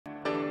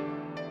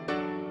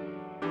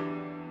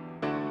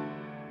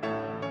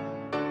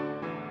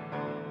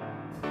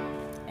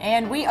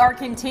And we are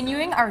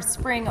continuing our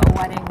spring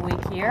wedding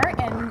week here,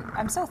 and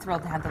I'm so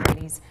thrilled to have the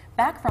ladies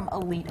back from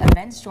Elite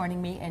Events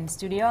joining me in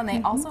studio, and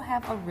they also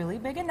have a really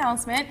big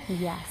announcement.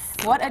 Yes.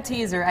 What a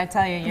teaser, I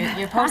tell you.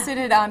 You posted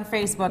it on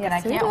Facebook, and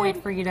I can't did.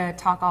 wait for you to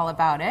talk all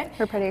about it.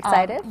 We're pretty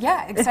excited.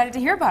 Yeah, excited to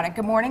hear about it.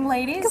 Good morning,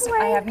 ladies. Good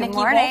morning. I have Good Nikki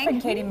morning. Wolfe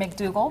and Katie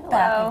McDougall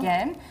back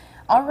again.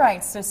 All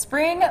right, so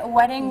spring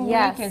wedding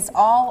week is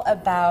all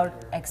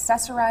about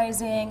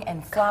accessorizing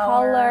and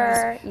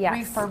flowers,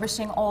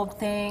 refurbishing old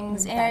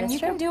things, and you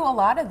can do a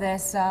lot of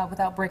this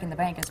without breaking the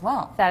bank as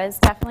well. That is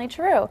definitely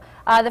true.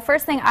 The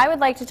first thing I would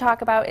like to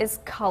talk about is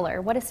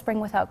color. What is spring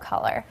without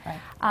color? Right.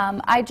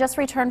 I just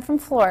returned from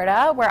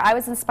Florida, where I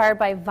was inspired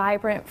by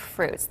vibrant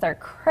fruits. They're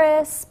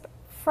crisp,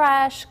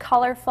 fresh,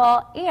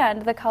 colorful,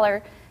 and the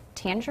color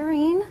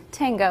Tangerine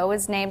Tango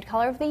was named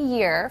Color of the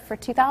Year for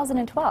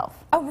 2012.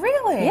 Oh,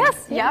 really?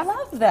 Yes. I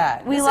love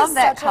that. We love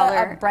that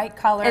color. A bright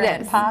color.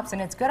 It pops,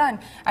 and it's good on,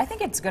 I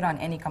think it's good on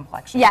any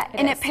complexion. Yeah,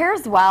 and it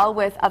pairs well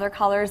with other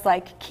colors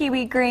like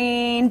kiwi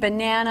green,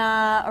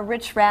 banana, a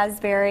rich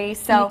raspberry.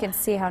 So you can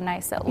see how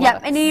nice it looks. Yeah,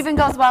 and it even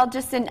goes well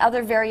just in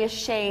other various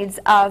shades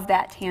of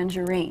that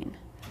tangerine.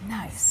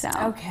 Nice. So.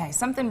 Okay,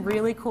 something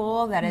really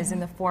cool that is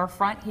in the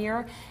forefront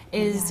here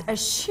is a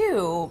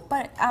shoe,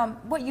 but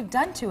what you've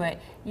done to it,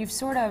 you've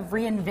sort of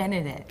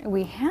reinvented it.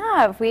 We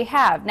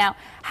have. Now,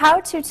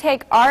 how to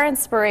take our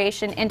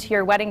inspiration into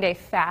your wedding day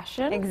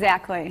fashion.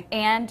 Exactly.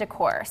 And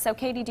decor. So,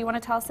 Katie, do you want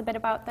to tell us a bit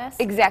about this?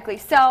 Exactly.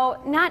 So,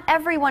 not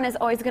everyone is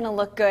always going to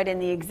look good in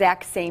the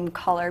exact same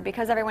color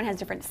because everyone has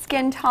different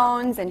skin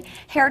tones and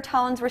hair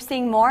tones. We're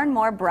seeing more and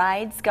more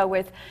brides go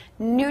with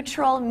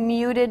neutral,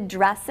 muted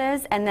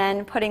dresses and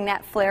then putting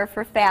that flair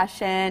for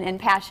fashion and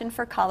passion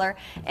for color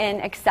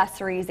in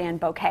accessories and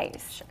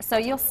bouquets. So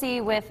you'll see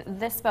with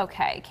this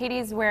bouquet,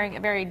 Katie's wearing a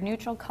very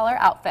neutral color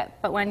outfit,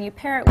 but when you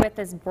pair it with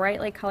this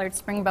brightly colored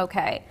spring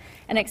bouquet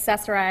and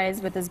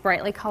accessorize with this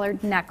brightly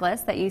colored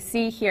necklace that you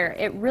see here,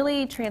 it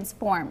really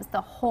transforms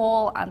the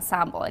whole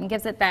ensemble and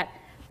gives it that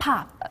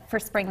pop for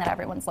spring that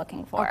everyone's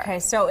looking for. Okay,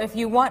 so if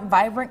you want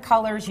vibrant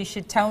colors, you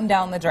should tone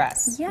down the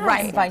dress. Yes.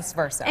 Right. And vice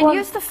versa. And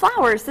use the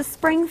flowers, the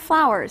spring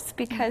flowers,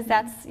 because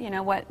that's, you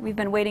know, what we've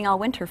been waiting all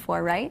winter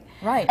for, right?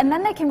 Right. And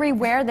then they can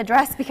re-wear the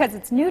dress because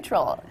it's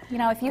neutral. You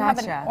know, if you have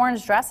an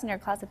orange dress in your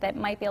closet, that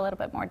might be a little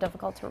bit more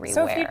difficult to re-wear.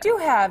 So if you do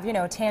have, you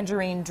know, a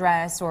tangerine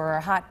dress or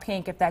a hot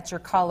pink, if that's your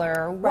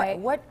color,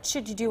 what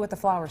should you do with the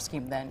flower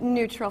scheme then?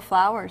 Neutral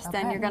flowers.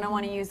 Then you're going to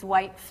want to use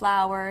white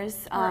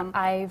flowers,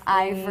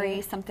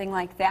 ivory, something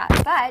like that.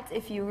 But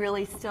if you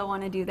really still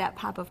want to do that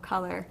pop of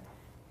color,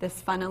 this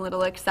fun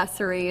little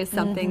accessory is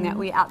something that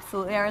we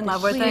absolutely are in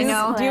love with. I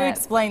know. Do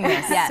explain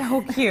this. Yes.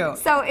 So cute.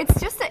 So it's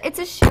just it's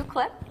a shoe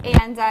clip,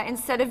 and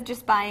instead of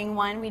just buying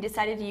one, we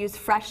decided to use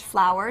fresh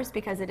flowers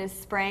because it is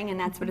spring, and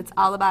that's what it's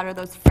all about, are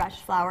those fresh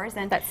flowers.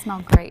 And that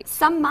smell great.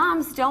 Some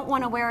moms don't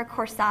want to wear a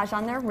corsage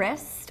on their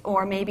wrist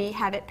or maybe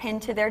have it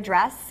pinned to their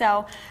dress.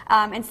 So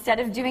instead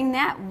of doing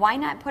that, why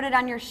not put it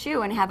on your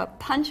shoe and have a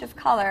punch of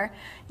color,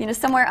 you know,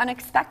 somewhere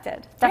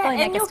unexpected? Definitely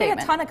make and a you'll statement.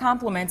 get a ton of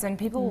compliments, and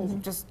people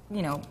just,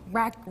 you know,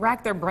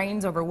 rack their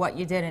brains over what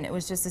you did, and it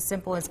was just as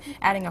simple as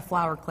adding a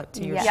flower clip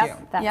to your shoe.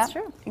 That's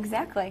true.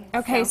 Exactly.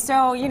 Okay,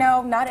 so, you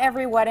know, not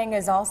every wedding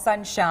is all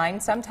sunshine.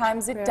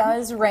 Sometimes it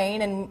does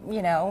rain, and,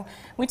 you know,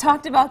 we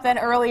talked about that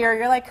earlier.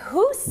 You're like,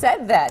 who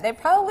said that? They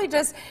probably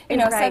just, you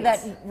know, said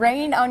that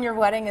rain on your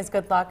wedding is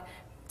good luck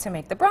to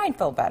make the bride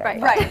feel better.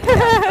 Right.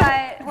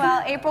 But,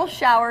 well, April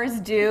showers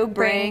do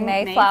bring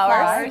May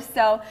flowers.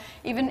 So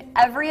even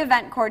every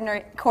event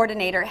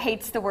coordinator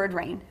hates the word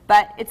rain.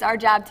 But it's our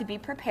job to be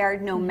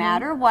prepared no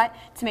matter what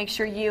to make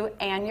sure you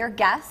and your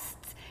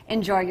guests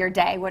enjoy your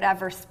day,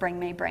 whatever spring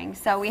may bring.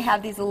 So we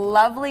have these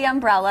lovely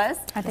umbrellas.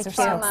 I think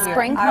so cute.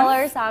 Spring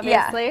colors,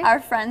 obviously. Yeah, our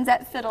friends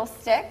at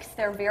Fiddlesticks.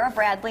 They're Vera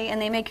Bradley,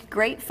 and they make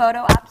great photo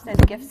ops as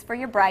gifts for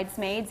your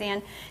bridesmaids,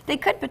 and they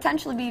could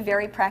potentially be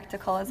very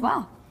practical as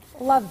well.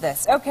 Love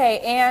this. Okay,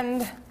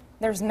 and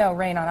there's no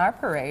rain on our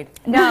parade.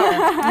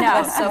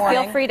 No, so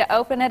feel free to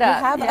open it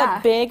up. We have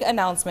a big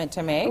announcement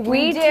to make.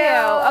 We do.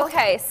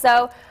 Okay,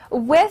 so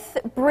with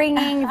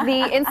bringing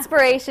the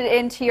inspiration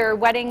into your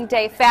wedding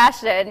day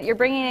fashion, you're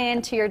bringing it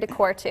into your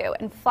decor too.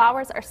 And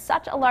flowers are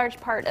such a large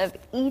part of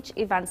each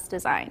event's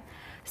design.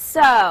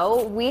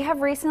 So we have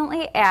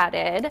recently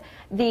added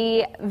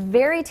the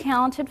very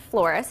talented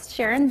florist,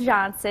 Sharon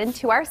Johnson,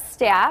 to our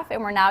staff,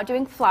 and we're now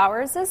doing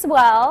flowers as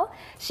well.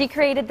 She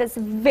created this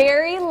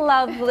very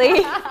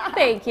lovely,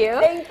 thank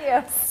you,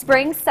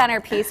 spring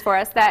centerpiece for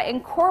us that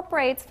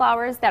incorporates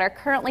flowers that are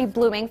currently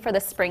blooming for the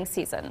spring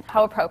season.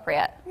 How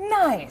appropriate.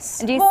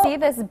 Nice. And do you see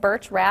this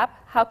birch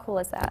wrap? How cool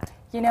is that?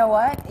 You know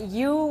what?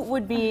 You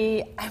would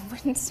be, I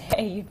wouldn't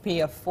say you'd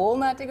be a fool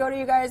not to go to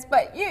you guys,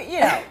 but you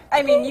know,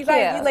 I mean, you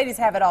ladies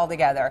have it all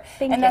together.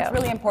 And that's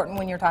really important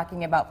when you're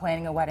talking about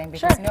planning a wedding,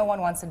 because no one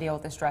wants to deal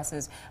with the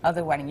stresses of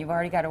the wedding. You've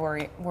already got to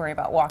worry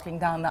about walking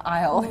down the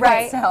aisle.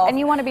 Right. And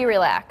you want to be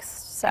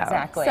relaxed. So.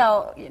 Exactly.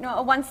 So, you know,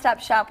 a one-stop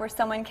shop where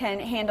someone can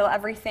handle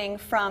everything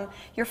from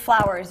your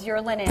flowers, your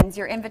linens,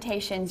 your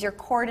invitations, your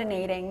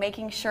coordinating,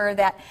 making sure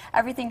that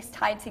everything's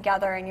tied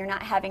together and you're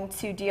not having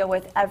to deal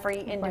with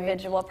every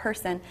individual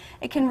person.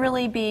 It can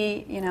really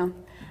be, you know,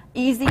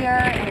 easier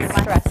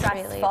and less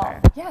stressful.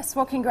 Yes,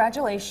 well,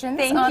 congratulations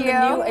Thank on you.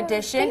 the new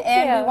addition.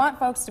 And we want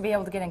folks to be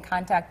able to get in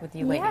contact with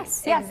you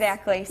ladies. Yes,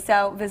 exactly.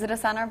 So visit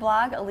us on our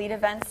blog,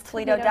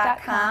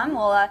 eliteeventstoledo.com.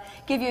 We'll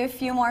give you a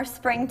few more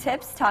spring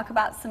tips, talk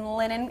about some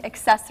linen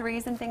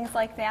accessories and things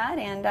like that.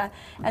 And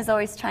as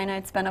always, China,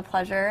 it's been a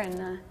pleasure,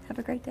 and have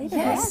a great day.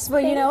 Yes,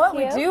 well, you know what?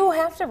 We do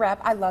have to wrap.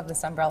 I love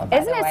this umbrella, by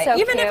the way. Isn't it so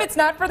Even cute? if it's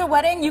not for the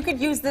wedding, you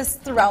could use this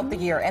throughout the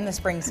year and the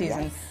spring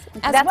season.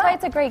 That's why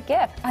it's a great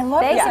gift. I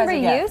love They this can as a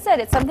gift. reuse it.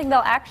 It's something they'll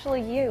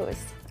actually use.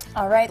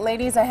 All right,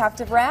 ladies, I have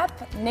to wrap.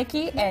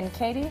 Nikki and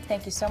Katie,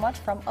 thank you so much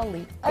from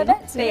Elite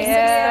Events. Thank you.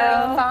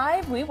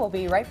 6:35. We will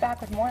be right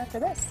back with more after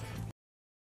this.